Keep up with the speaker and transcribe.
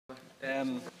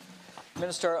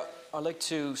Minister, I'd like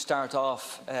to start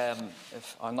off,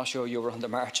 I'm not sure you were on the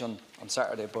march on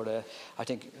Saturday, but I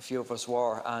think a few of us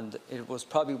were, and it was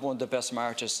probably one of the best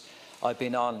marches I've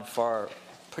been on for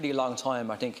a pretty long time.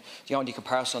 I think the only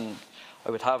comparison I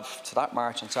would have to that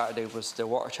march on Saturday was the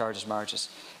water charges marches.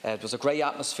 It was a great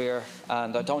atmosphere,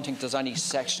 and I don't think there's any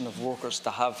section of workers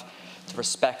that have the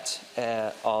respect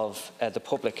of the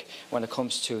public when it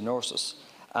comes to nurses.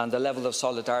 And the level of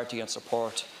solidarity and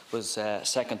support was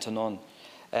second to none.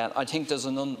 I think there's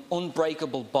an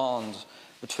unbreakable bond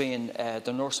between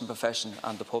the nursing profession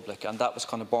and the public, and that was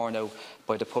kind of borne out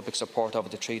by the public support over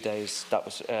the 3 days that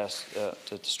was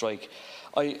the strike.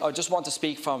 I just want to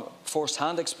speak from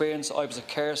first-hand experience. I was a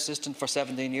care assistant for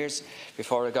 17 years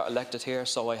before I got elected here,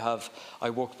 so I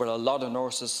worked with a lot of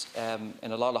nurses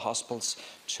in a lot of hospitals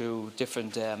through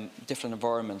different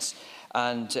environments,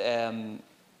 and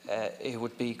it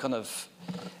would be kind of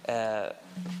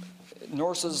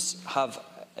nurses have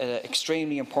an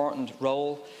extremely important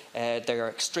role. They are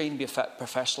extremely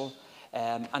professional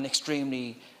and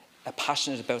extremely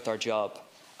passionate about their job.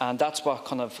 And that's what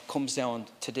kind of comes down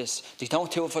to this. They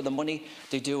don't do it for the money,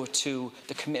 they do it to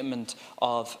the commitment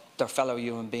of their fellow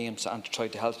human beings and to try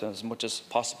to help them as much as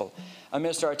possible. And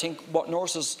Minister, I think what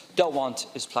nurses don't want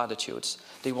is platitudes.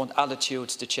 They want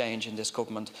attitudes to change in this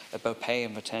government about pay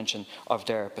and retention of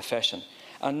their profession.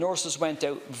 And nurses went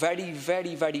out very,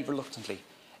 very, very reluctantly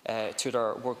to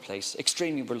their workplace,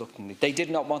 extremely reluctantly. They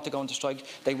did not want to go into strike.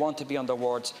 They want to be on their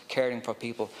wards caring for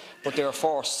people. But they are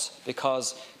forced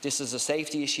because this is a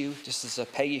safety issue, this is a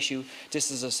pay issue,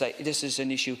 this is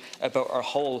an issue about our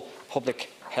whole public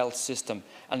health system.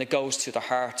 And it goes to the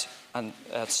heart and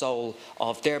soul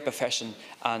of their profession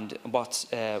and what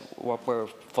we're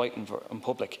fighting for in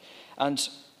public. And,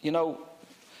 you know,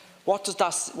 what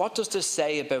does this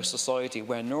say about society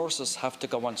where nurses have to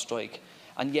go on strike?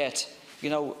 And yet, you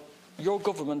know, your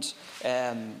government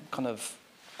kind of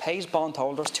pays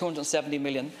bondholders 270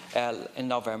 million in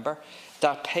November.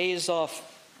 That pays off,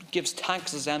 gives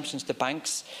tax exemptions to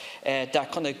banks.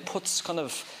 That kind of puts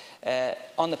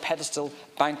on the pedestal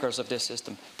bankers of this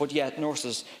system. But yet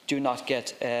nurses do not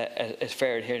get a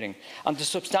fair hearing. And the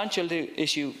substantial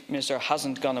issue, Minister,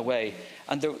 hasn't gone away.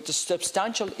 And the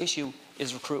substantial issue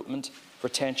is recruitment,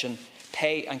 retention,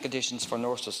 pay and conditions for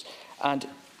nurses. And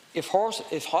if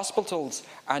hospitals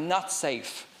are not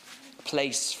safe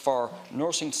place for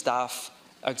nursing staff,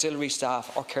 auxiliary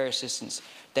staff or care assistants,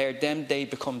 they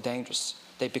become dangerous.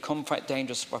 They become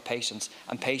dangerous for patients,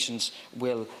 and patients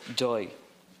will die.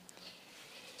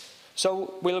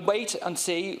 So we'll wait and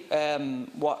see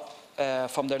what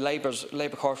from the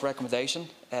Labour Court recommendation.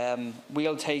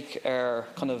 We'll take our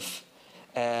kind of,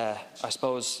 I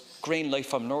suppose, green light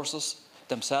from nurses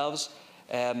themselves.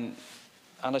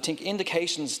 And I think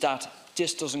indications that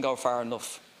this doesn't go far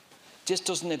enough. This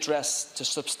doesn't address the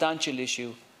substantial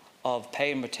issue of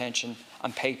pay and retention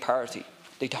and pay parity.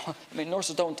 They don't, I mean,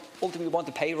 nurses don't ultimately want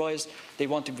a pay rise. They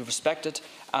want to be respected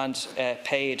and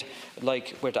paid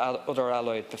like with other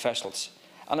allied professionals.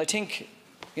 And I think,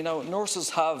 you know, nurses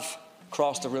have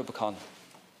crossed the Rubicon.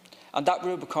 And that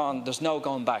Rubicon, there's no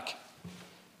going back.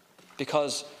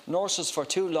 Because nurses for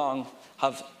too long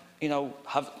have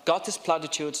got this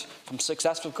platitudes from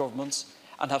successful governments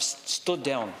and have stood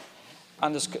down.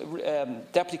 And as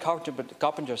Deputy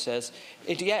Coppinger says,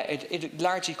 it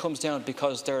largely comes down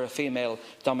because they're a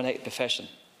female-dominated profession.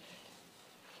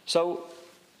 So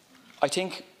I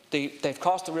think they've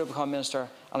crossed the Rubicon, Minister,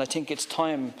 and I think it's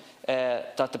time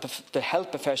that the health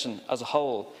profession as a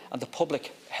whole and the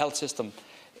public health system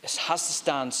has to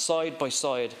stand side by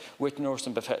side with the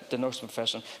nursing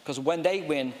profession, because when they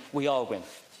win, we all win.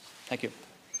 Thank you.